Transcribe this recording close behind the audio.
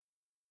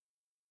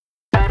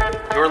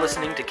You're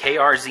listening to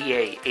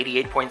KRZA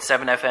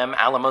 88.7 FM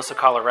Alamosa,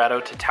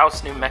 Colorado to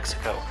Taos, New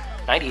Mexico,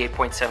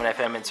 98.7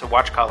 FM in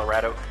Saguache,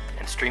 Colorado,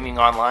 and streaming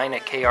online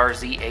at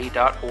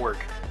krza.org,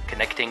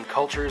 connecting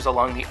cultures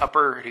along the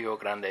upper Rio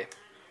Grande.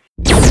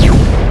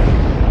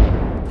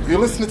 You're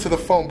listening to The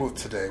Phone Booth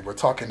today. We're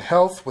talking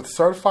health with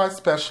certified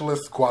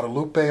specialists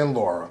Guadalupe and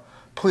Laura.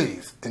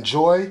 Please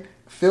enjoy.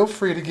 Feel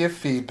free to give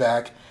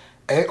feedback.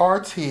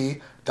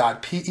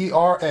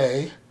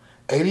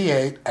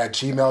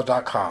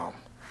 art.pera88@gmail.com.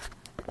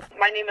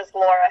 My name is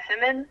Laura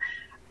Hemmen.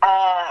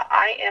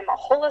 I am a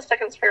holistic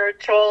and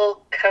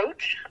spiritual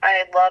coach.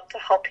 I love to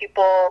help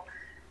people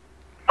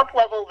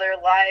up-level their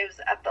lives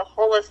at the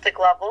holistic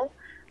level,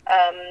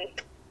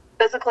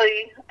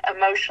 physically,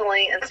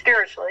 emotionally, and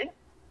spiritually.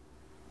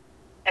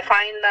 I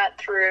find that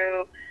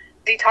through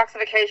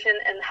detoxification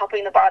and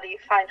helping the body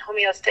find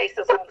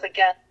homeostasis once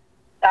again,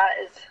 that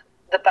is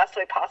the best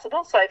way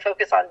possible. So I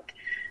focus on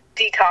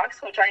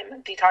detox, which I am a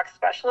detox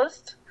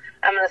specialist.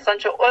 I'm an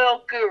essential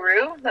oil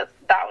guru. That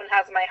one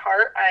has my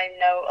heart. I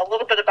know a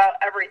little bit about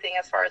everything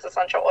as far as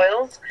essential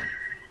oils.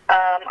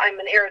 I'm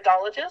an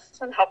iridologist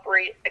and I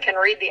can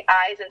read the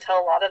eyes and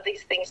tell a lot of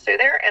these things through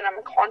there. And I'm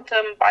a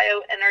quantum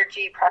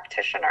bioenergy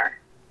practitioner.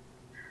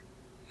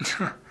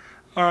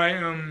 All right,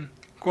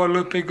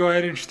 Guadalupe, go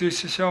ahead and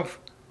introduce yourself.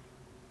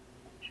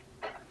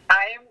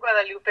 I am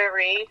Guadalupe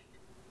Reed,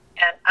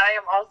 and I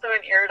am also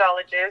an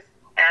iridologist,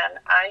 and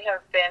I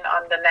have been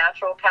on the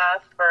natural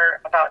path for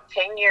about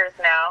 10 years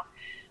now.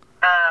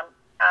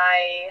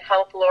 I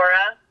help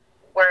Laura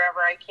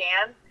wherever I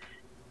can,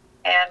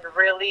 and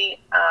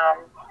really, I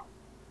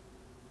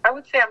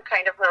would say I'm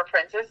kind of her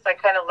apprentice. I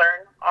kind of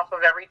learn off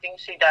of everything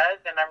she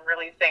does, and I'm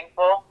really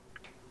thankful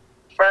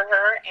for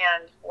her,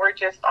 and we're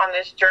just on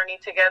this journey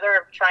together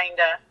of trying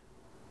to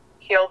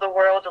heal the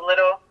world a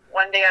little,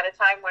 one day at a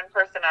time, one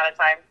person at a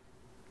time.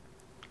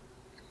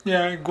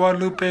 Yeah,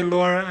 Guadalupe,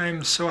 Laura,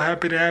 I'm so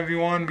happy to have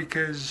you on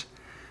because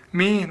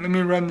let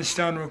me run this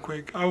down real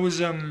quick. I was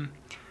a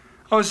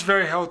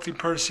very healthy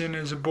person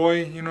as a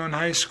boy, in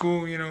high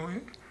school,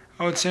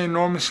 I would say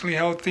enormously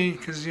healthy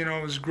because,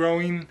 I was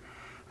growing,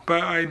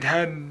 but I'd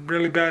had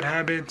really bad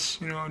habits,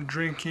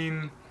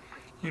 drinking,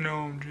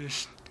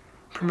 just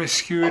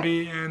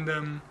promiscuity,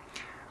 and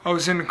I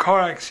was in a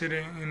car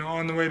accident,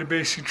 on the way to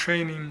basic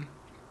training,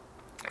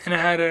 and I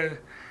had a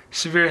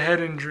severe head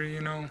injury,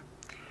 and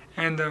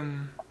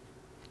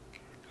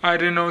I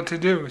didn't know what to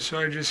do, so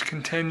I just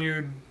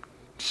continued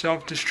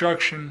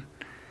self-destruction.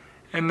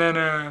 And then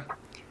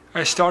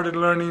I started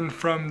learning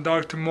from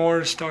Dr.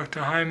 Morse,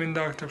 Dr. Hyman,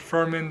 Dr.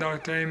 Furman,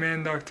 Dr.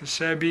 Amen, Dr.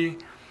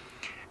 Sebi,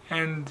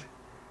 and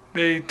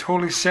they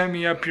totally sent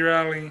me up your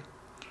alley.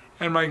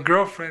 And my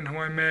girlfriend, who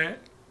I met,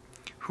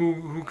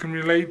 who can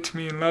relate to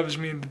me and loves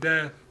me to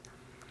death,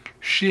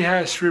 she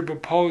has cerebral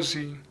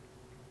palsy.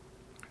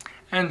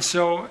 And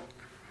so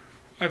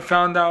I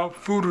found out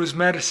food was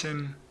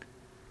medicine,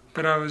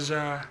 but I was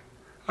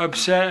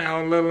upset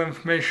how little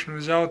information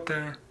was out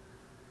there.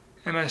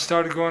 And I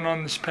started going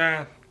on this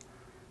path.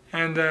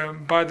 And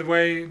by the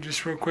way,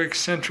 just real quick,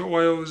 essential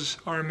oils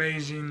are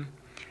amazing.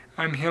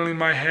 I'm healing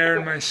my hair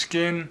and my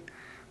skin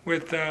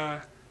with,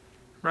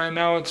 right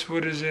now it's,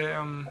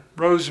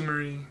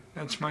 rosemary.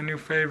 That's my new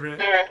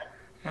favorite.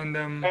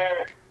 And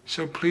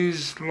so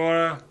please,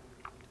 Laura,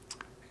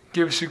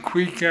 give us a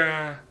quick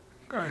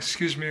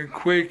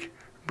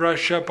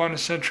brush up on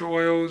essential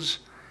oils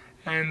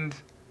and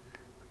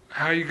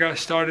how you got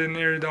started in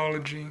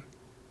iridology.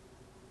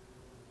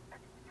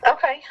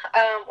 Okay.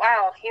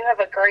 Wow, you have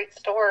a great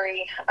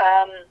story.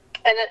 And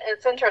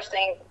it's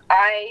interesting.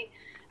 I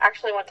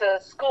actually went to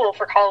school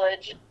for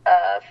college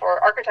for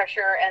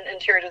architecture and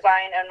interior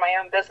design and my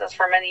own business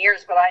for many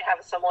years, but I have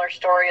a similar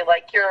story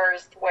like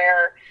yours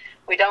where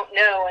we don't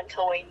know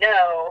until we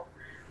know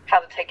how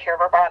to take care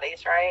of our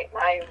bodies, right?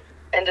 I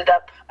ended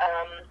up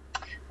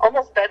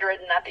almost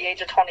bedridden at the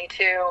age of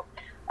 22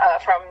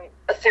 from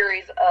a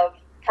series of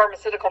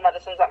pharmaceutical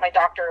medicines that my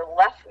doctor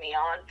left me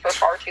on for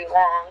far too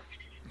long,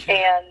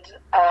 and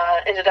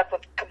ended up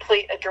with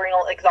complete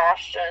adrenal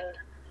exhaustion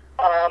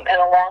and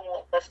a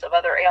long list of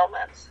other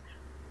ailments.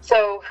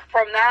 So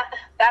from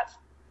that's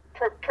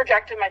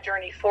projected my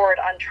journey forward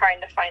on trying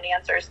to find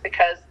answers,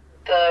 because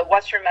the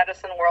Western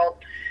medicine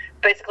world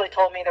basically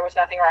told me there was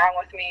nothing wrong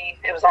with me.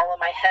 It was all in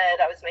my head.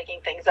 I was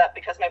making things up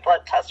because my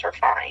blood tests were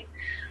fine.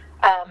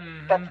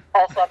 But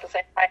also at the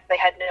same time, they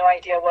had no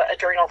idea what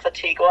adrenal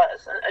fatigue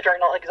was,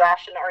 adrenal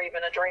exhaustion, or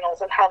even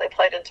adrenals and how they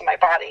played into my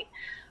body.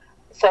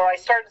 So I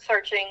started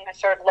searching, I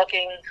started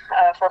looking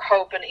for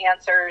hope and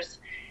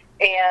answers,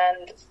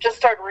 and just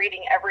started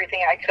reading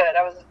everything I could.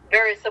 I was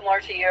very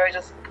similar to you. I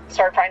just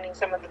started finding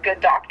some of the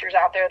good doctors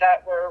out there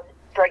that were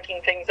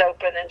breaking things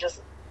open and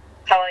just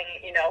telling,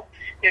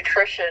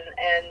 nutrition,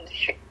 and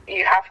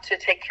you have to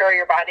take care of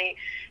your body.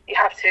 You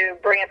have to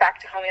bring it back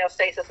to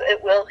homeostasis.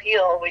 It will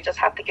heal. We just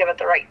have to give it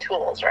the right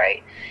tools,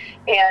 right?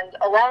 And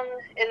along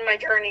in my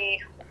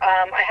journey,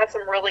 I had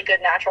some really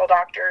good natural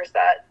doctors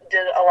that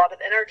did a lot of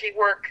energy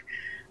work.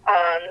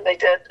 They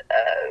did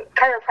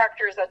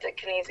chiropractors that did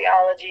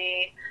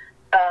kinesiology,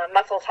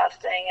 muscle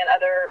testing, and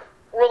other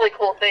really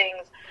cool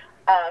things.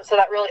 So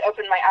that really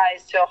opened my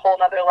eyes to a whole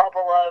nother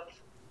level of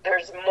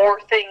there's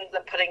more things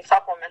than putting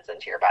supplements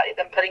into your body,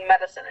 than putting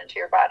medicine into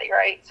your body,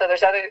 right? So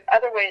there's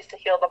other ways to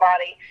heal the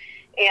body.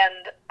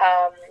 And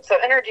so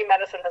energy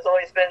medicine has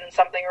always been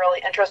something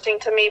really interesting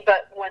to me.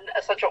 But when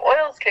essential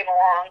oils came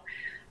along,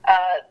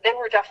 they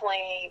were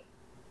definitely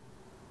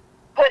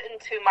put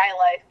into my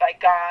life by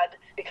God,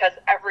 because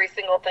every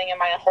single thing in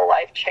my whole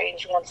life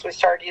changed once we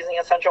started using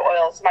essential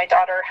oils. My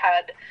daughter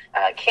had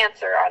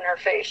cancer on her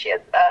face. She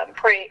had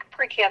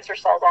pre-cancer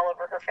cells all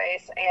over her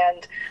face,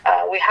 and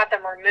we had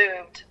them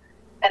removed.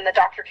 And the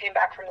doctor came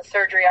back from the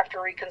surgery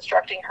after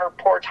reconstructing her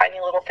poor tiny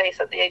little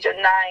face at the age of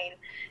 9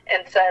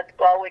 and said,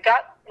 well, we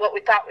got what we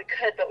thought we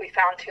could, but we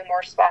found 2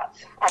 more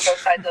spots on both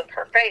sides of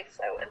her face.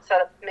 So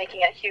instead of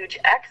making a huge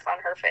X on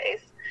her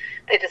face,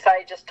 they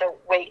decided just to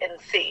wait and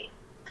see.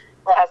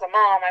 Well, as a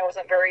mom, I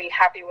wasn't very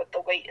happy with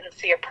the wait and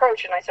see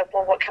approach, and I said,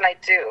 well, what can I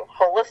do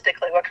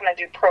holistically? What can I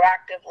do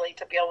proactively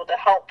to be able to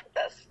help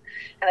this?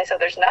 And they said,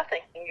 there's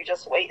nothing. You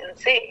just wait and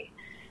see.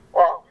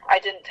 Well, I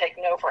didn't take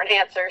no for an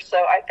answer, so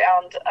I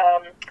found,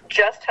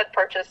 just had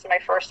purchased my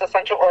first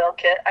essential oil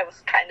kit. I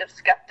was kind of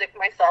skeptic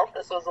myself.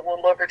 This was a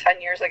little over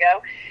 10 years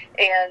ago,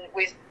 and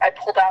I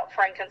pulled out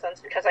frankincense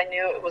because I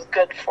knew it was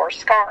good for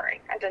scarring.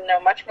 I didn't know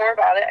much more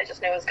about it. I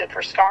just knew it was good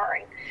for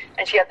scarring.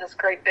 And she had this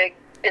great big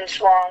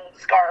inch-long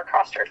scar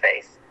across her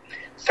face.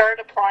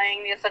 Started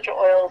applying the essential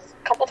oils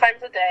a couple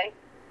times a day.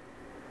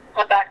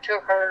 Went back to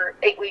her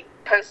 8-week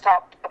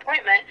post-op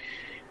appointment,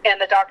 and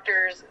the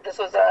doctors, this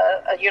was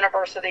a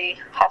university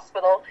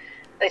hospital,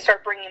 they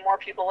started bringing more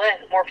people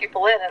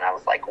in, and I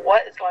was like,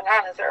 what is going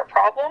on? Is there a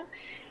problem?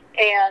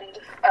 And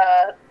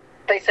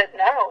they said,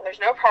 no, there's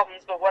no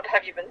problems, but what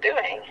have you been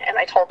doing? And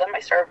I told them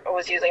I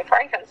was using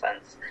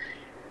frankincense.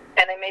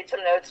 And they made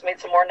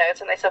some more notes,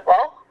 and they said,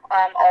 well,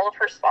 all of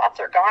her spots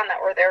are gone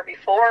that were there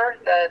before.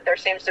 There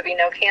seems to be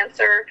no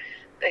cancer.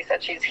 They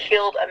said she's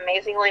healed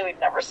amazingly. We've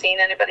never seen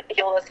anybody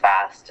heal this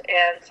fast,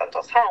 and sent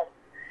us home.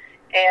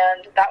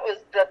 And that was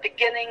the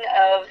beginning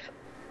of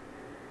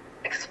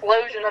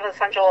explosion of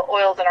essential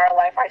oils in our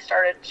life. I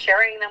started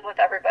sharing them with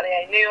everybody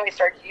I knew. I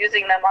started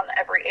using them on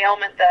every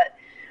ailment that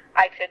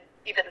I could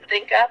even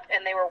think up,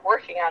 and they were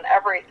working on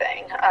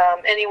everything,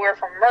 anywhere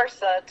from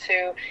MRSA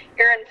to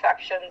ear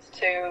infections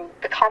to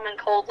the common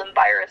colds and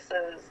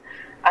viruses.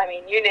 I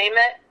mean, you name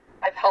it,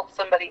 I've helped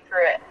somebody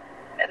through it.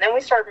 And then we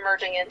started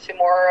merging into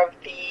more of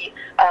the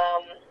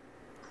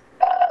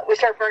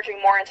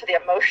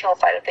emotional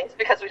side of things,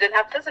 because we didn't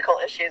have physical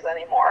issues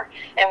anymore.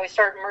 And we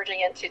started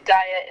merging into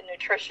diet and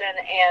nutrition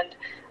and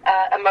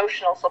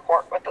emotional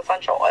support with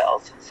essential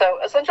oils. So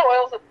essential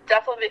oils have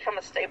definitely become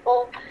a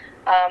staple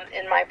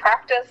in my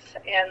practice,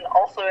 and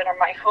also in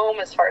my home,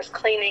 as far as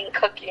cleaning,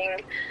 cooking,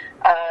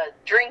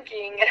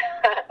 drinking,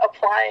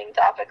 applying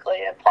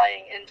topically,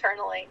 applying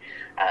internally.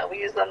 We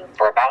use them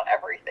for about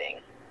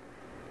everything.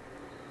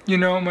 You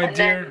know,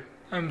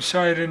 I'm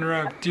sorry to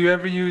interrupt. Do you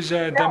ever use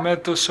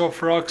dimethyl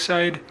sulfur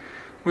oxide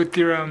with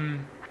your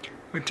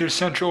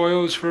essential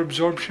oils for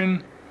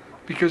absorption?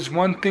 Because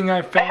one thing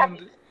I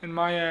found in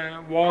my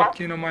walk,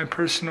 my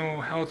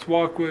personal health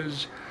walk,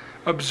 was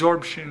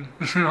absorption.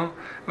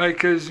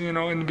 Because in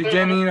the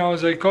beginning I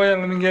was like, oh yeah,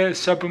 let me get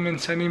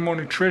supplements, I need more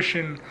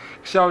nutrition,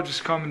 because that was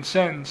just common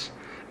sense.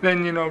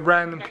 Then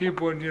random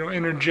people would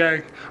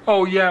interject,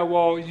 oh yeah,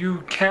 well,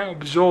 you can't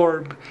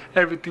absorb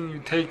everything you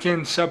take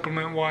in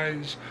supplement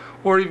wise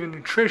or even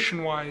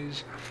nutrition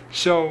wise.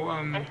 So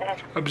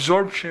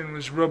absorption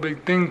was a real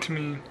big thing to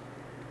me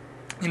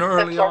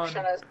early on,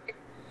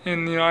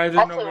 and I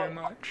didn't know very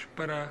much,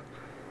 but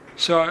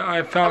so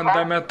I found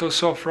dimethyl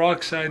sulfur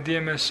oxide,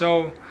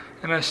 DMSO,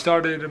 and I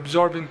started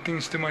absorbing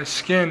things to my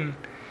skin.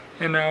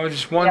 And I was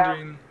just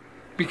wondering,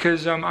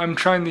 because I'm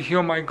trying to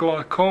heal my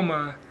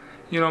glaucoma,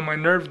 my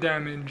nerve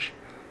damage,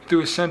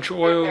 through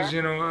essential oils,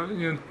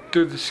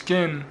 through the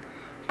skin.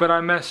 But I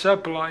mess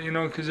up a lot,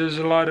 because there's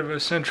a lot of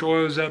essential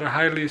oils that are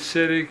highly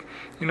acidic,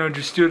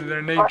 just due to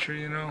their nature,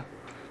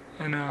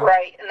 And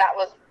right, and that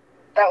was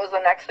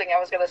the next thing I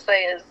was going to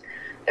say is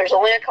there's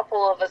only a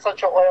couple of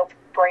essential oil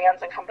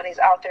brands and companies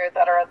out there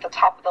that are at the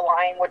top of the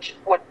line, which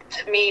would,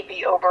 to me,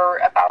 be over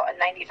about a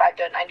 95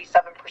 to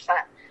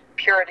 97%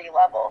 purity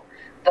level.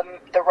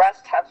 The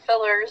rest have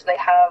fillers. They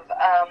have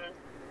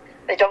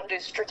they don't do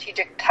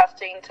strategic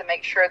testing to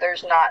make sure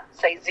there's not,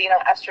 say,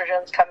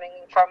 xenoestrogens coming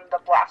from the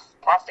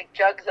plastic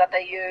jugs that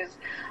they use,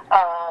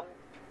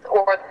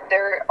 or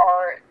there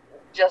are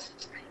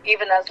just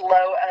even as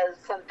low as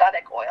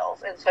synthetic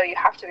oils. And so you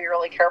have to be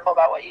really careful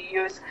about what you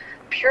use.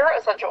 Pure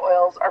essential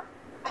oils are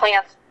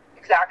plants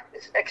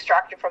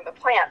extracted from the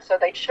plant, so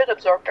they should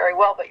absorb very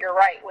well. But you're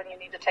right, when you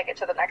need to take it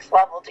to the next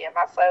level,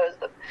 DMSO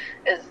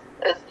is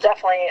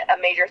definitely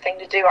a major thing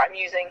to do. I'm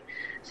using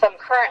some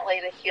currently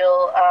to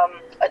heal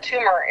a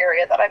tumor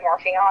area that I'm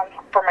working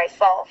on for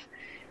myself,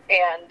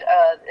 and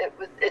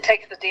it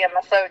takes the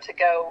DMSO to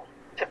go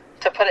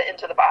to put it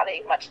into the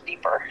body much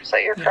deeper. So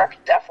you're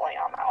correct, definitely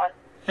on that one.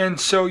 And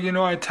so,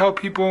 I tell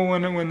people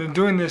when they're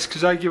doing this,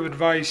 because I give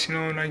advice,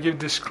 and I give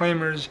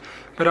disclaimers,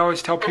 But I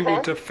always tell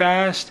people to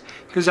fast,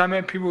 because I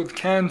met people with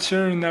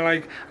cancer and they're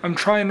like, I'm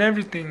trying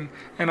everything.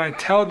 And I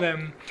tell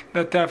them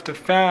that they have to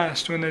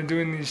fast when they're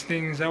doing these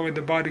things. That way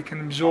the body can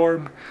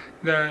absorb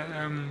the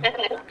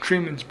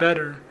treatments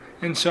better.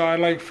 And so I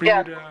like for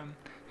you to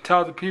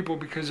tell the people,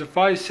 because if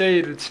I say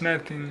it, it's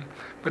nothing.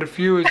 But if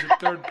you, as a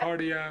third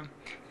party,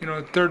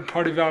 third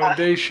party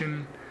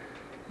validation,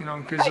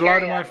 because a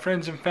lot of my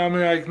friends and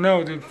family are like,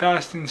 no, dude,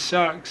 fasting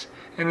sucks.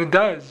 And it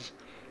does.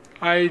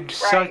 I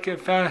suck at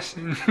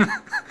fasting.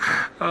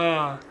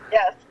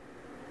 Yes.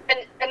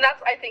 And that's,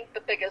 I think,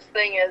 the biggest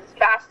thing is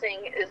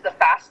fasting is the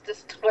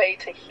fastest way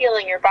to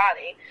healing your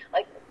body.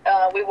 Like,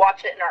 we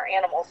watch it in our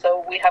animals.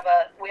 So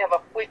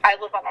I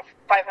live on a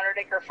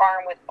 500-acre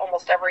farm with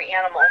almost every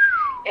animal.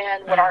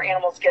 And when our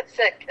animals get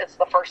sick, it's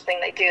the first thing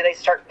they do. They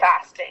start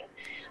fasting.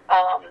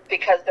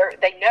 Because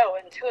they know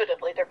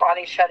intuitively their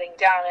body's shutting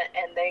down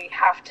and they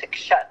have to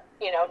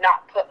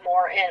not put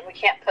more in. We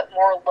can't put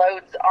more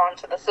loads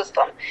onto the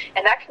system.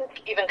 And that can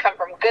even come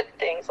from good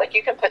things. Like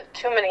you can put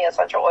too many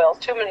essential oils,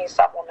 too many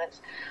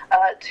supplements,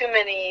 too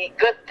many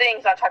good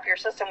things on top of your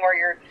system where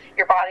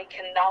your body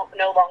can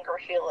no longer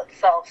heal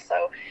itself.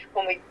 So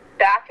when we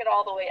back it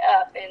all the way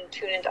up and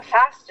tune into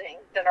fasting,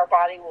 then our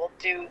body will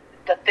do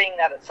the thing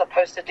that it's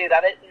supposed to do,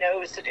 that it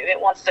knows to do. It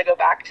wants to go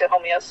back to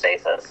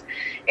homeostasis.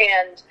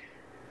 And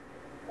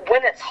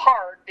when it's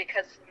hard,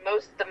 because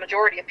the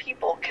majority of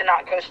people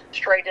cannot go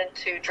straight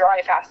into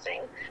dry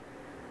fasting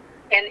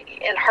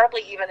and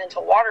hardly even into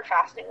water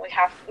fasting,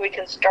 we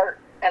can start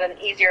at an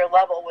easier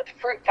level with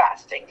fruit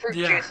fasting,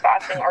 juice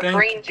fasting, or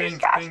green juice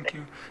fasting. Thank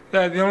you.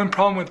 The only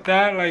problem with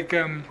that,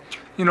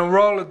 we're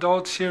all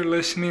adults here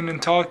listening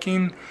and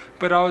talking,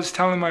 but I was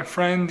telling my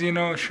friend,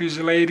 she's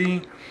a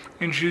lady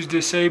and she's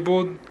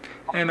disabled,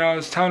 and I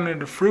was telling her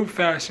to fruit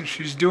fast, and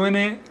she's doing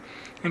it,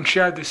 and she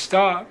had to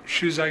stop.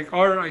 She was like,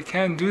 Art, I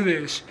can't do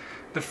this.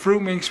 The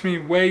fruit makes me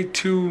way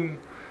too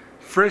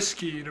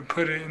frisky, to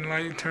put it in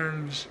light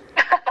terms.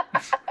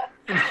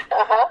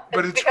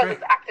 But it's because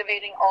it's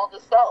activating all the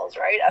cells,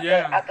 right?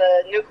 At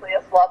the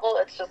nucleus level,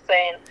 it's just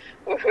saying,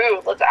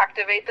 woohoo, let's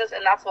activate this,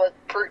 and that's what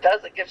fruit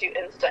does. It gives you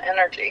instant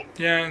energy.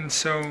 Yeah, and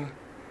so,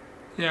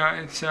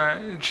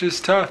 it's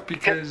just tough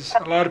because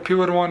a lot of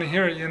people don't want to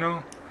hear it,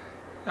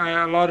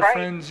 a lot of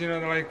friends,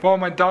 they're like, well,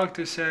 my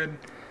doctor said.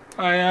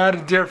 I had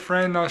a dear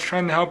friend, I was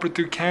trying to help her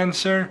through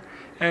cancer,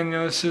 and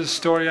this is a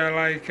story I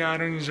like, I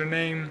don't use her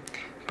name,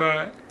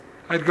 but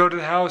I'd go to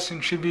the house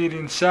and she'd be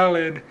eating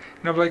salad,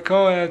 and I'd be like,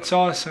 oh, that's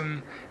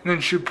awesome, and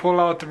then she'd pull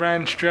out the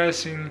ranch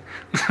dressing.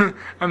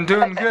 I'm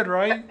doing good,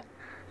 right?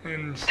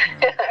 And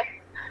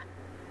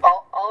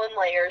all in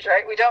layers,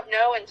 right? We don't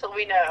know until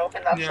we know,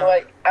 and that's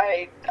why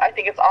I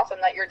think it's awesome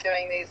that you're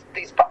doing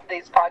these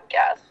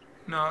podcasts.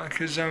 No,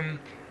 because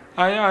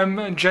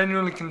I'm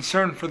genuinely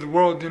concerned for the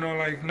world,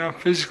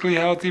 not physically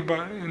healthy,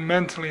 but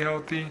mentally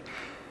healthy,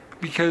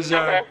 because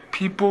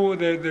people,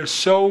 they're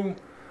so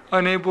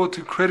unable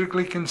to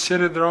critically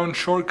consider their own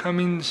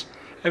shortcomings.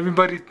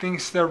 Everybody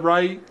thinks they're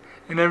right,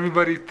 and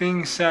everybody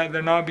thinks that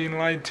they're not being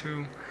lied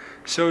to.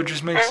 So it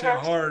just makes it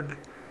hard,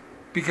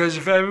 because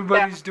if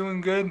everybody's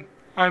doing good,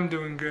 I'm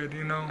doing good,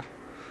 And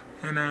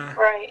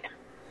right.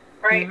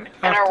 In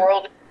our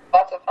world,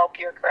 lots of help,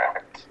 you're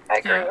correct. I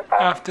agree with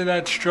that. After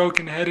that stroke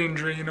and head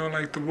injury,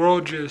 the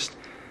world just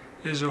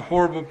is a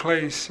horrible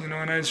place, and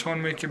I just want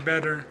to make it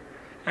better.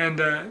 And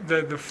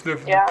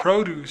the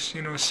produce,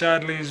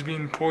 sadly is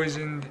being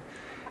poisoned.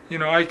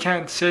 I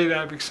can't say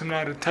that because I'm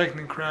not a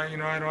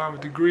technocrat, I don't have a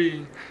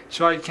degree,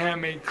 so I can't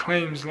make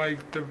claims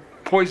like the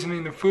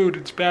poisoning the food,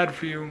 it's bad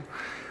for you.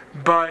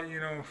 But,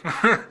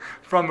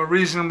 from a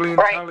reasonably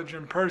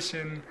intelligent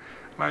person,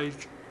 I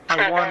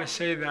want to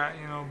say that,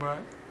 but...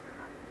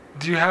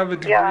 Do you have a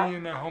degree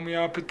in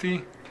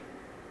homeopathy?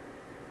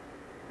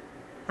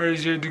 Or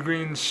is your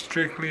degree in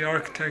strictly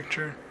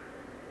architecture?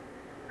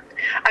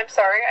 I'm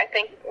sorry, I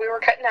think we were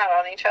cutting out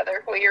on each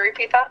other. Will you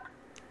repeat that?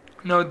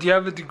 No, do you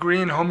have a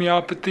degree in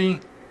homeopathy?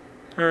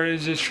 Or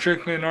is it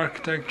strictly in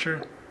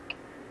architecture?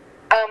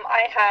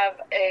 I have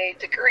a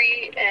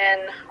degree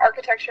in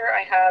architecture.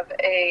 I have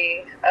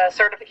a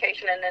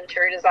certification in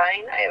interior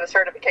design. I have a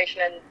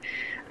certification in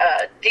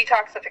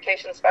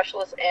detoxification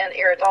specialist and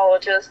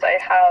iridologist. I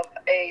have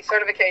a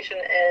certification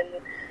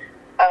in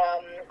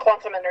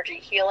quantum energy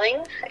healing,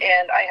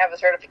 and I have a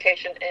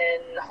certification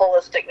in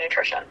holistic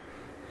nutrition.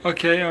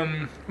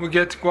 Okay, we'll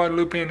get to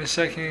Guadalupe in a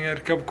second. I had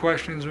a couple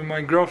questions with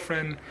my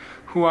girlfriend,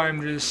 who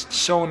I'm just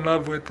so in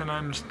love with, and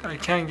I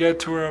can't get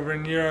to her over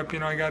in Europe.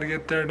 I got to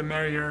get there to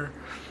marry her,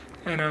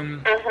 and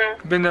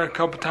I've been there a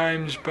couple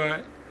times.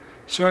 But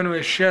so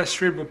anyway, she has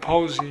cerebral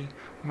palsy.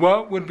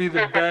 What would be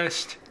the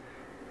best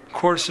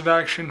course of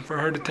action for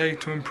her to take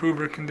to improve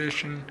her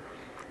condition?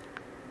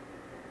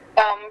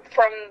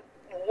 From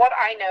what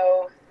I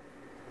know,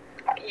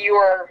 you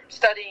are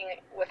studying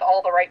with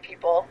all the right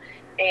people,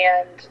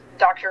 and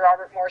Dr.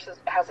 Robert Morse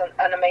has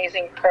an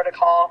amazing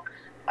protocol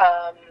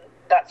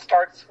that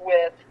starts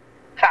with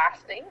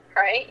fasting,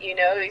 right?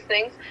 These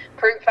things.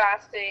 Fruit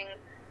fasting.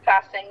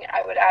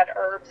 I would add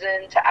herbs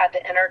in to add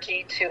the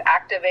energy to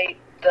activate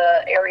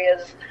the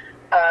areas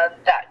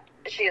that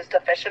she is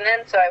deficient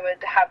in. So I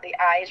would have the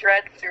eyes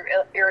read through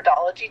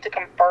iridology to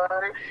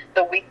confirm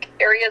the weak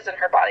areas in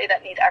her body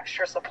that need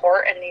extra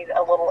support and need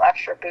a little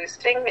extra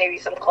boosting, maybe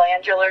some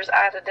glandulars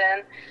added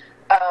in.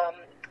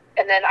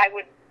 And then I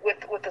would,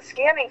 with the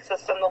scanning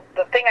system,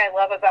 the thing I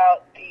love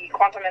about the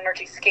quantum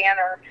energy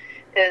scanner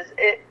is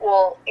it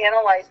will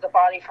analyze the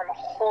body from a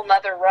whole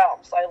nother realm.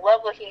 So I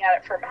love looking at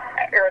it from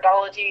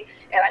iridology,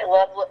 and I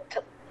love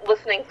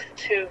listening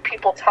to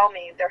people tell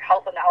me their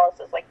health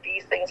analysis, like,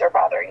 these things are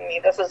bothering me,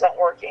 this isn't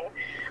working,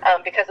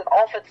 because it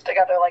all fits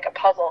together like a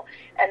puzzle.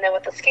 And then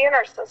with the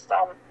scanner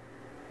system,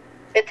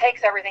 it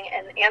takes everything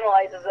and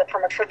analyzes it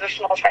from a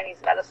traditional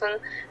Chinese medicine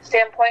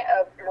standpoint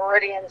of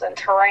meridians and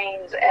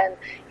terrains and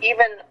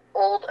even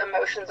old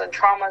emotions and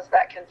traumas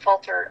that can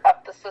filter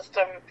up the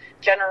system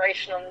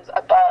generations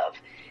above,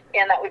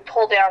 and that we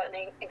pull down, and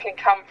it can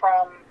come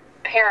from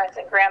parents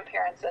and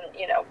grandparents. And,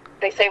 you know,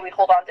 they say we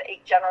hold on to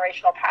 8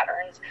 generational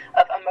patterns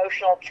of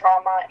emotional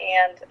trauma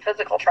and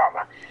physical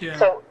trauma. Yeah.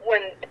 So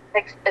when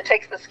it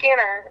takes the scan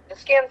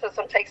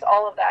system takes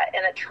all of that,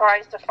 and it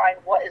tries to find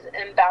what is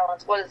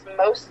imbalanced, what is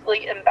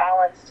mostly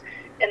imbalanced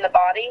in the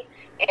body,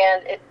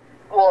 and it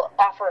will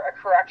offer a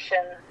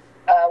correction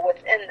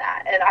within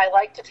that. And I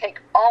like to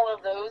take all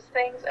of those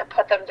things and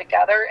put them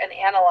together and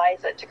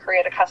analyze it to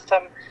create a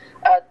custom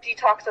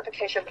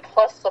detoxification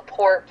plus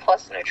support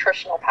plus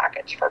nutritional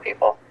package for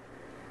people.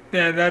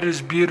 Yeah, that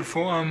is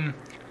beautiful. I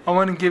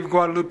want to give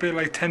Guadalupe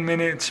like 10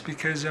 minutes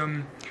because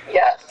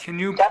yes, can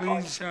you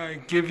definitely. please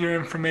give your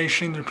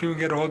information so people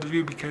get a hold of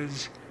you,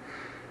 because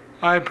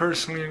I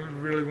personally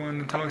really want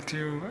to talk to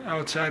you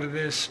outside of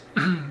this.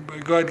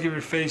 But go ahead and give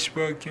your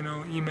Facebook,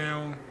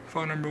 email,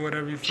 phone number,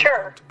 whatever you feel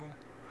comfortable.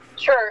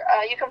 Sure.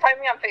 You can find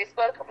me on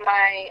Facebook.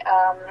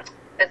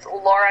 It's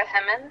Laura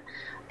Hemmen,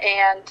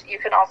 and you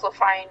can also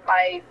find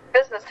my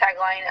business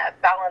tagline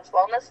at Balance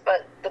Wellness.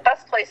 But the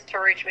best place to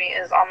reach me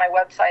is on my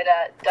website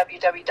at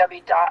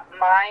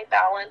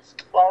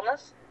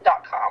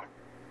www.mybalancedwellness.com.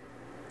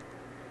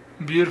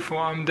 Beautiful.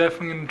 I'm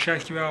definitely going to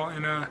check you out,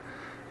 and I'm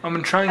going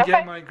to try and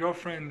get my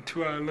girlfriend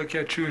to look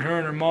at you, her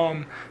and her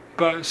mom.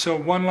 But so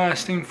one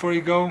last thing before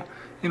you go.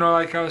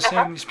 Like I was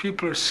saying, these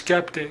people are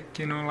skeptic,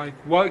 like,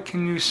 what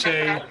can you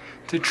say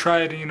to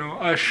try to,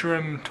 usher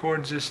them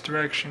towards this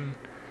direction?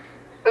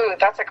 Ooh,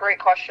 that's a great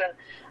question.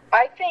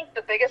 I think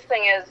the biggest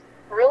thing is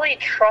really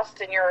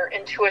trust in your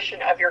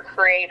intuition of your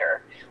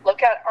creator.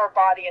 Look at our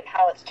body and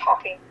how it's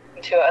talking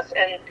to us,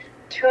 and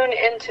tune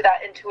into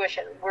that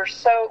intuition. We're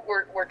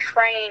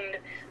trained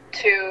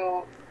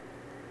to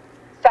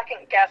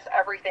second guess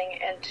everything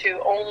and to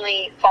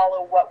only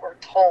follow what we're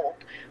told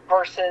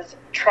versus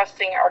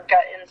trusting our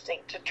gut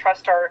instinct, to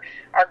trust our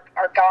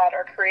God,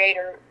 our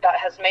creator that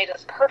has made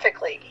us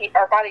perfectly.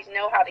 Our bodies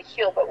know how to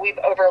heal, but we've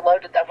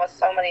overloaded them with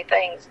so many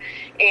things.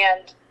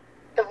 And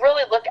to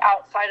really look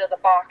outside of the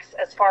box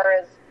as far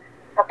as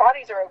our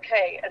bodies are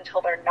okay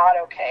until they're not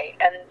okay.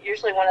 And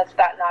usually when it's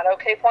that not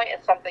okay point,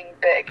 it's something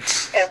big.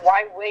 And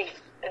why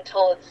wait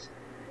until it's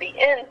the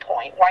end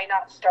point? Why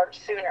not start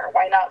sooner?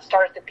 Why not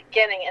start at the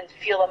beginning and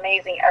feel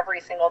amazing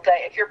every single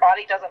day? If your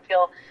body doesn't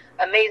feel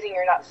amazing,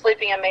 you're not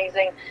sleeping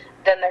amazing,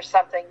 then there's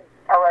something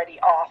already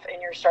off,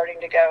 and you're starting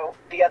to go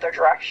the other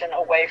direction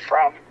away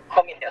from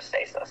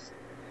homeostasis.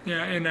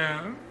 Yeah, and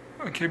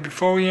okay,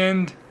 before we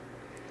end,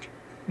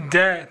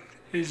 death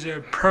is a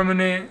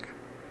permanent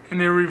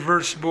and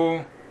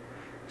irreversible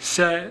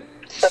set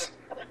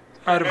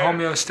out of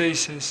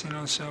homeostasis,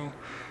 so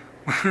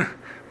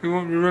we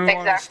really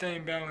want to stay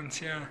in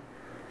balance, yeah.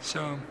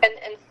 So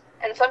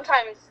and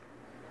sometimes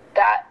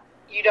that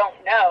you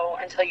don't know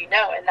until you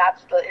know, and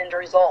that's the end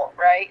result,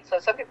 right? So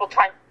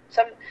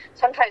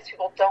sometimes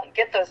people don't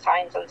get those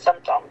signs and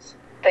symptoms;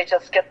 they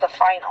just get the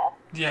final.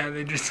 Yeah,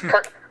 they just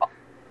curtain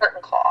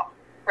call,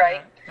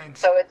 right? Yeah,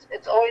 so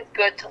it's always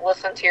good to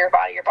listen to your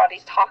body. Your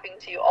body's talking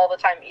to you all the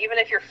time, even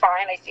if you're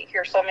fine. I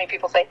hear so many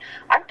people say,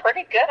 "I'm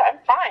pretty good, I'm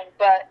fine,"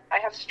 but I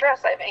have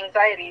stress, I have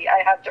anxiety,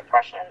 I have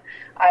depression,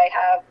 I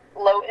have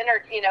low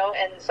energy,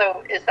 and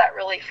so is that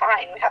really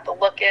fine? We have to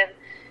look in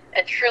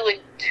and truly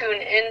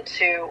tune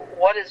into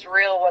what is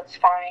real, what's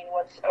fine,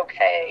 what's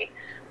okay,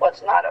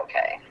 what's not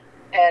okay,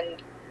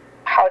 and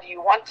how do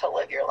you want to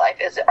live your life?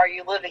 Are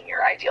you living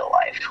your ideal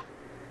life?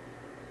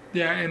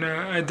 Yeah, and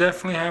I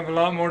definitely have a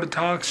lot more to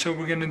talk, so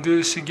we're going to do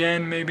this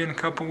again maybe in a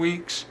couple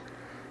weeks.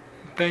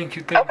 Thank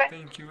you.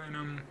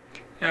 And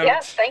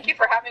yes, thank you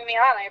for having me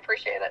on. I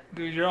appreciate it.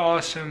 Dude, you're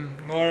awesome.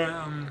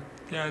 Laura,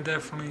 yeah,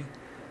 definitely.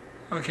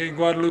 Okay,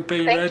 Guadalupe,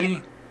 you ready?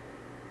 You.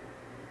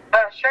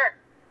 Sure.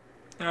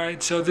 All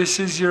right, so this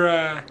is your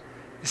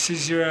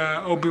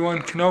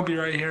Obi-Wan Kenobi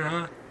right here,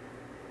 huh?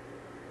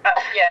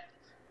 Yes.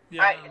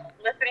 Yeah.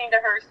 Listening to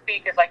her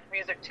speak is like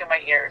music to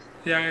my ears.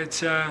 Yeah, it's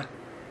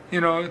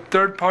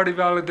third-party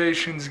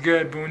validation's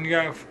good, but when you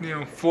got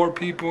 4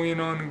 people in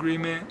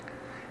agreement,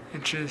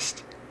 it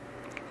just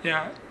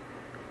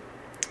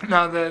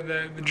Now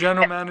the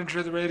general manager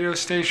of the radio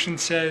station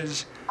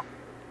says,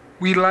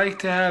 we like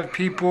to have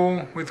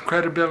people with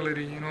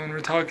credibility, when we're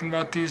talking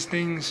about these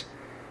things,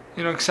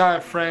 because I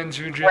have friends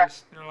who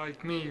just, they're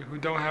like me who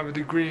don't have a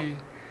degree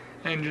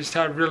and just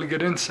have really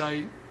good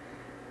insight.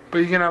 But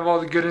you can have all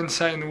the good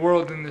insight in the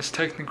world in this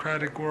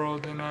technocratic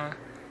world, and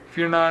if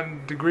you're not a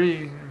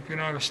degree, if you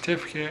don't have a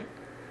certificate,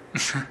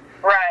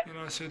 right. you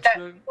know, so it's that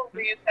really, people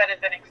use that as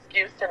an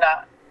excuse to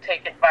not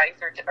take advice,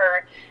 or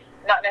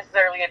not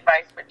necessarily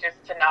advice, but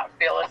just to not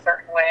feel a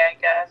certain way, I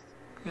guess.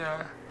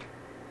 yeah.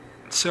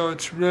 So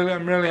it's really,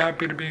 I'm really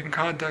happy to be in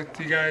contact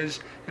with you guys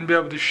and be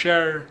able to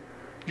share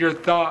your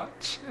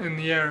thoughts in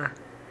the air.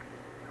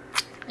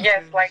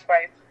 Yes,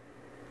 likewise.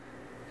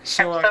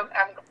 So, I'm glad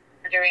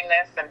you're doing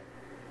this, and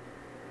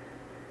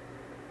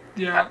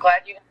yeah, I'm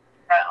glad you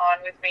got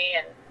on with me,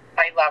 and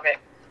I love it.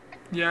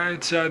 yeah,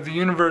 it's the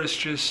universe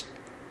just,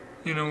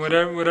 you know,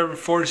 whatever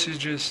forces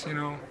just, you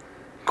know,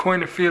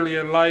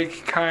 coinophilia,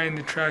 like kind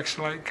attracts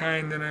like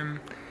kind, and I'm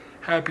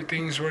happy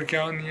things work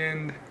out in the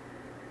end.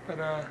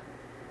 But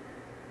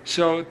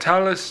so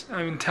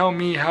tell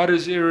me, how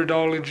does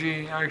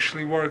iridology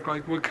actually work?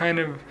 Like, what kind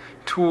of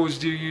tools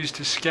do you use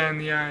to scan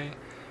the eye?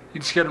 You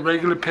just get a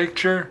regular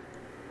picture,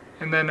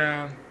 and then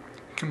a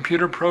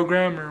computer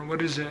program, or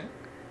what is it?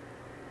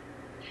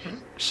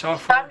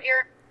 Software? Some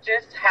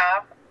just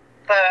have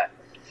the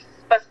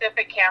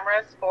specific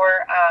cameras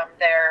for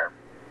their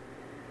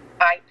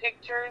eye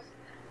pictures,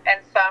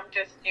 and some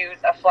just use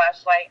a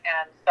flashlight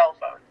and cell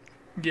phones.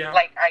 Yeah.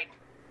 Like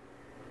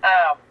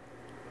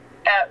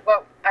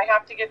well, we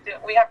have to get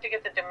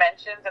the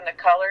dimensions and the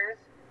colors,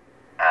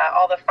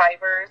 all the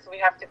fibers. We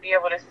have to be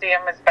able to see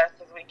them as best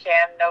as we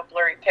can. No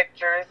blurry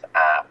pictures,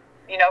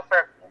 you know,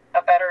 for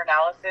a better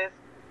analysis.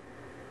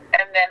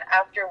 And then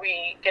after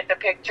we get the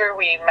picture,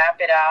 we map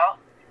it out,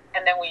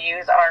 and then we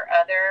use our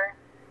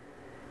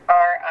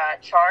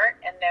chart,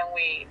 and then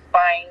we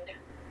find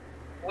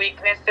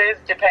weaknesses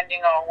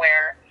depending on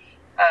where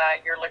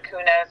your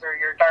lacunas or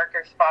your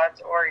darker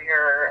spots or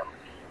your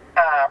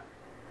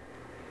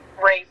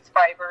raised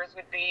fibers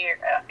would be,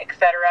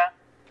 etc.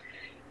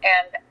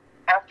 And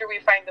after we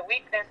find the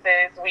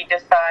weaknesses, we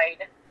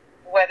decide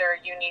whether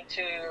you need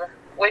to,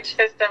 which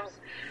systems.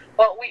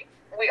 Well,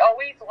 we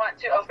always want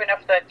to open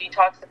up the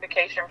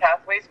detoxification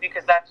pathways,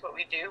 because that's what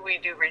we do. We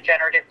do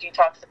regenerative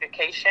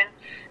detoxification.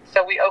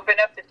 So we open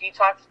up the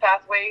detox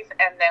pathways,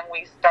 and then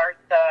we start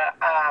the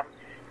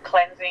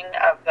cleansing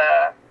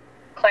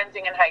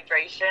and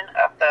hydration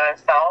of the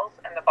cells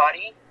in the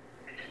body.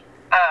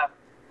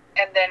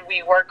 And then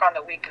we work on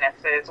the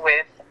weaknesses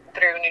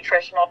through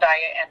nutritional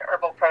diet and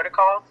herbal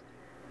protocols.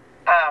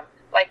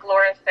 Like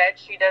Laura said,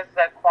 she does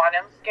the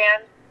quantum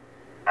scan,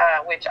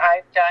 which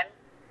I've done.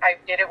 I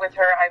did it with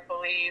her, I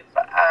believe,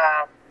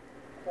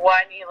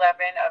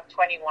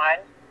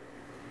 1/11/21.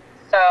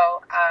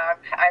 So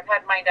I've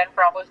had mine done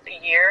for almost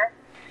a year.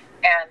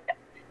 And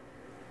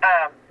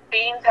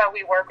being how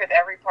we work with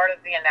every part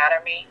of the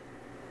anatomy,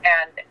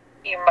 and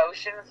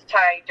emotions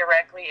tie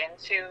directly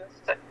into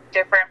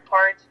different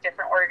parts,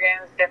 different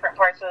organs, different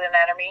parts of the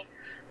anatomy,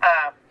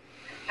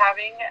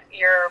 having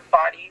your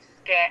body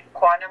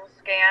quantum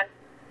scan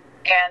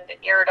and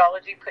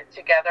iridology put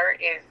together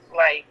is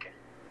like,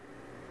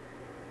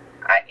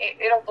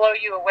 it'll blow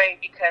you away,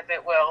 because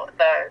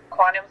the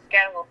quantum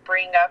scan will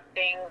bring up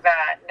things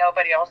that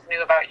nobody else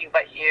knew about you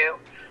but you,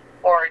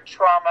 or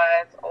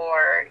traumas,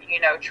 or, you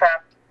know,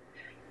 trapped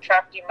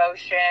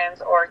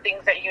emotions, or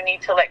things that you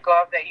need to let go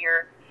of that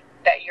you're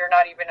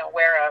not even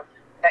aware of,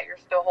 that you're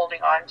still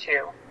holding on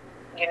to,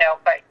 you know,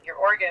 but your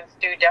organs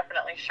do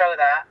definitely show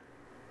that.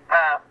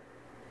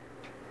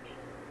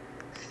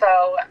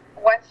 So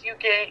once you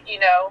get, you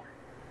know,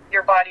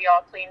 your body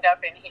all cleaned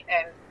up and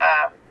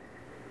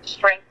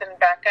strengthened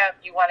back up,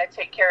 you want to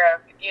take care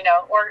of, you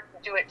know, or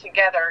do it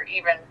together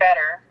even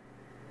better.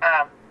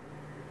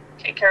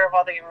 Take care of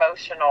all the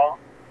emotional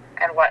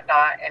and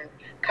whatnot, and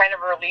kind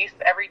of release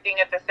everything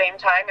at the same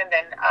time, and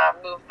then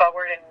move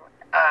forward and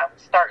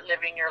start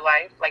living your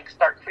life, like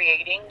start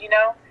creating, you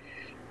know.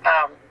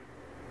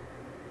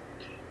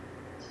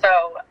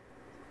 So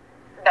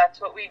that's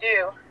what we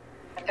do.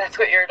 And that's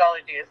what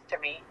iridology is to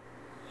me.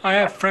 I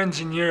have friends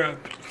in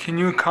Europe. Can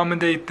you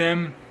accommodate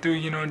them through,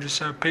 you know,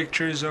 just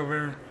pictures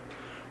over?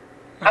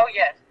 Oh,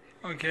 yes.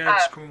 Okay,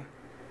 that's cool.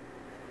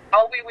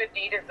 All we would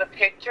need is the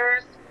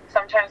pictures.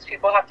 Sometimes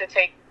people have to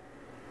take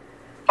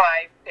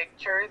 5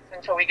 pictures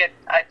until we get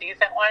a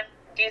decent ones,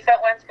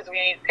 because we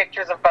need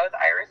pictures of both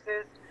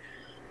irises.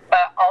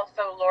 But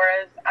also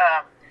Laura's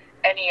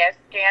NES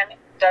scan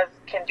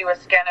can do a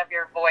scan of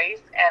your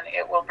voice, and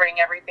it will bring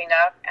everything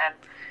up. And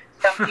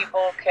some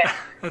people can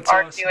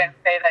argue and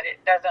say that it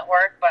doesn't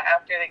work, but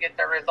after they get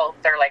the results,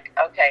 they're like,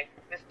 okay,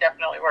 this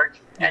definitely works.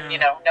 Yeah. And, you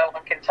know, no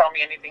one can tell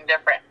me anything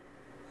different.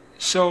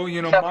 So,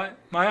 you know,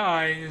 my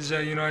eye is,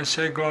 you know, I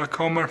said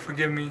glaucoma,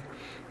 forgive me.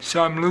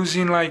 So I'm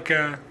losing, like,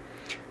 I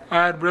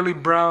had really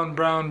brown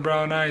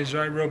eyes,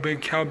 right? Real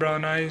big cow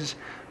brown eyes.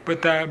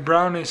 But that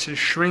brownness is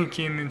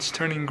shrinking, it's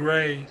turning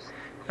gray.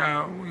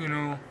 You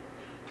know,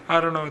 I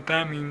don't know what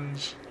that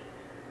means.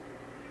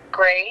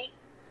 Gray?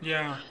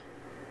 Yeah.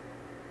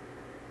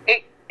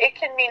 It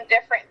can mean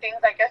different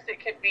things. I guess it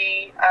could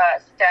be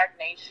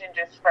stagnation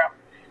just from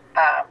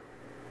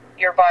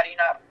your body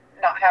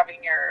not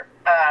having your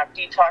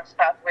detox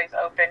pathways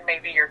open,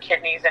 maybe your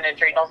kidneys and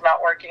adrenals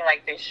not working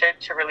like they should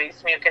to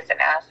release mucus and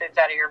acids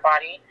out of your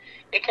body.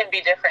 It can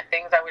be different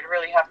things. I would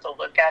really have to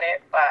look at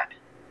it, but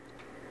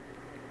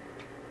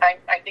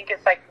I think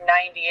it's like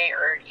 98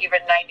 or even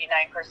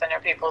 99%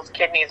 of people's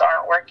kidneys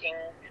aren't working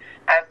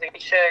as they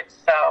should.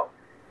 So,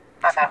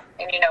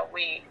 and you know,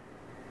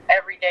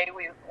 every day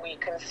we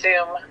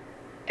consume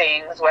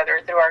things, whether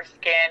through our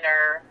skin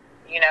or,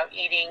 you know,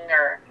 eating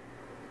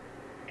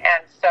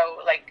and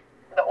so like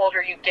the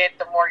older you get,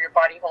 the more your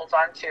body holds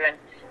on to. And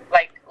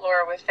like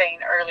Laura was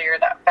saying earlier,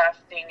 that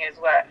fasting is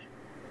what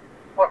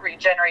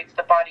regenerates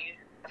the body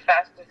the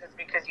fastest, is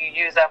because you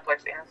use up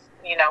what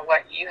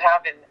you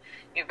have and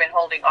you've been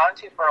holding on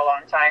to for a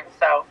long time.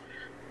 So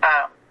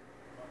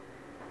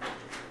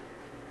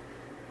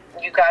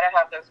you got to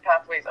have those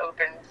pathways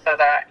open so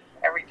that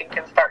everything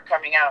can start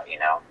coming out, you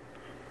know.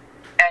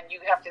 And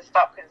you have to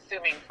stop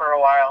consuming for a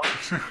while.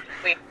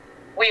 We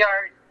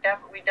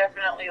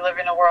definitely live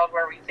in a world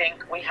where we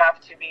think we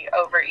have to be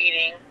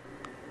overeating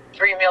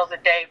 3 meals a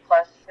day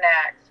plus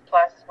snacks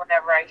plus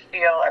whenever I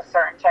feel a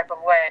certain type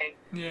of way.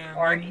 Yeah,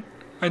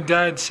 my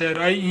dad said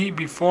I eat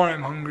before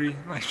I'm hungry.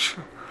 Like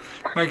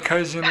my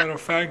cousin, little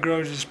fat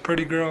girl, just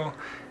pretty girl.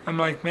 I'm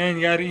like, man,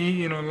 you gotta eat,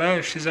 you know,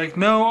 less. She's like,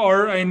 no,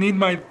 or I need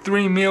my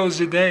 3 meals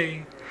a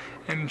day.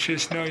 And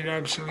just, no, you're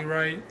absolutely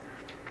right.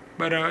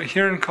 But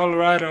here in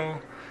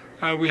Colorado,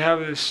 we have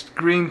this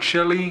green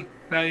chili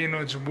that, you know,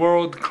 it's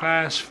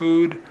world-class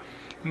food,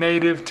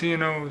 native to, you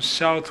know,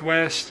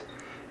 Southwest,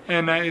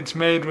 and it's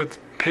made with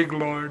pig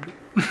lard.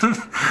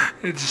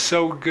 It's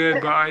so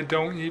good, but I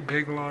don't eat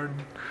pig lard.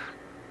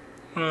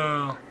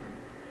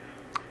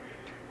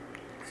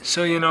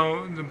 So, you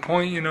know, the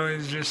point, you know,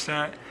 is just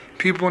that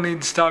people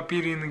need to stop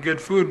eating the good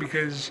food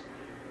because,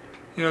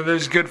 you know,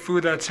 there's good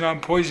food that's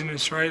not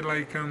poisonous, right?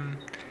 Like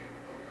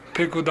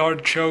pickled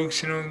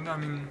artichokes, you know, I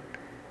mean,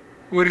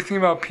 what do you think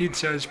about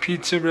pizza? Is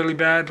pizza really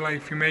bad, like,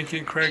 if you make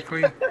it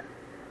correctly? I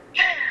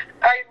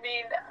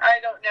mean,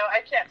 I don't know.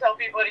 I can't tell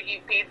people to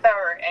eat pizza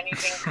or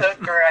anything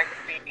cooked, or I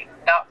could be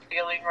not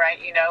feeling right,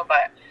 you know,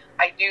 but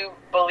I do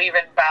believe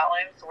in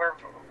balance.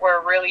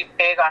 We're really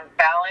big on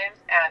balance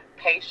and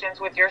patience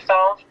with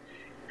yourself,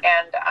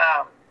 and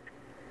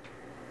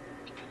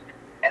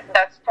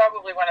that's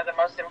probably one of the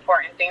most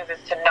important things,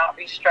 is to not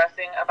be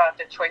stressing about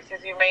the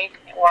choices you make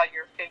while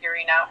you're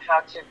figuring out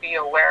how to be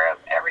aware of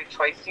every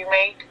choice you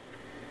make.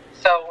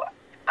 So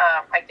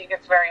I think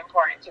it's very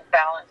important to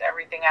balance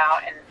everything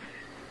out. And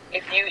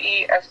if you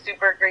eat a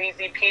super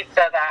greasy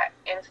pizza that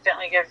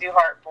instantly gives you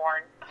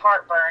heartburn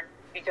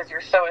because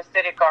you're so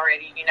acidic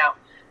already, you know,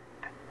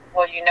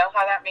 well, you know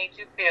how that made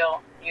you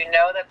feel. You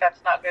know that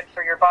that's not good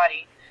for your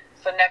body.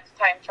 So next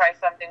time, try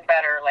something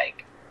better,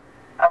 like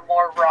a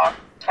more raw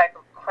type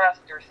of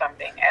crust or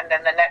something. And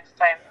then the next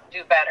time,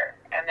 do better,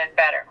 and then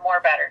better, more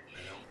better.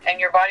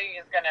 And your body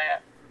is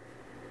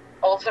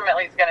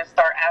ultimately going to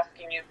start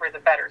asking you for the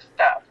better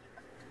stuff.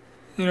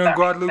 You know,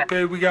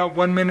 Guadalupe, we got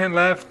 1 minute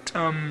left.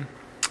 Can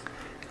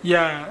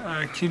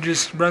you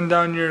just run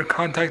down your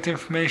contact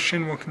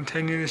information? We'll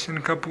continue this in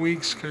a couple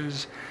weeks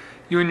because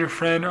you and your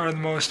friend are the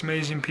most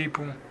amazing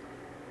people.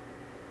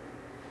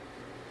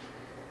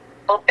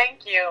 Well,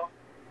 thank you.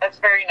 That's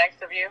very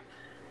nice of you.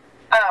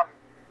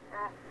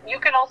 You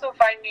can also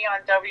find me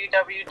on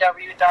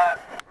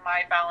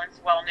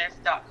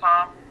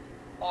www.mybalancewellness.com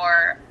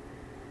or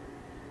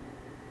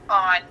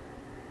on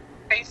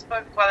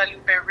Facebook,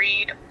 Guadalupe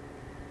Reed.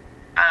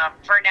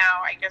 For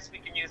now, I guess we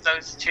can use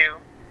those two.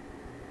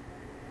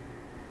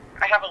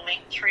 I have a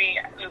link tree,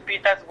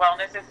 Lupita's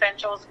Wellness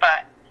Essentials,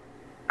 but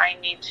I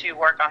need to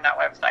work on that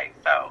website,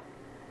 so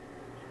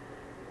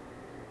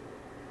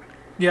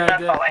yeah,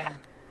 that's all I have.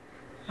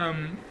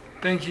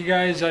 Thank you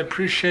guys, I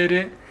appreciate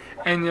it,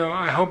 and you know,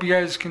 I hope you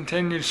guys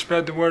continue to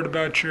spread the word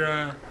about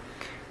your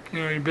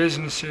your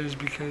businesses,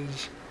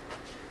 because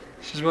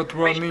this is what the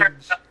world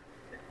needs.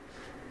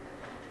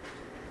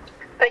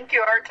 Thank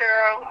you,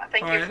 Arturo.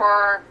 Thank you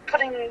for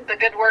putting the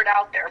good word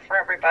out there for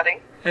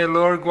everybody. Hey,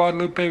 Laura,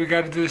 Guadalupe, we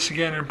got to do this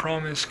again, I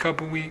promise, a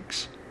couple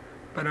weeks.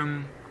 But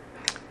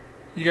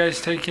you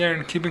guys take care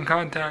and keep in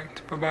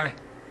contact. Bye-bye.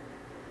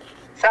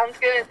 Sounds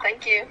good.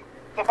 Thank you.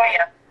 Bye-bye.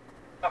 Yeah.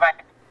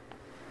 Bye-bye.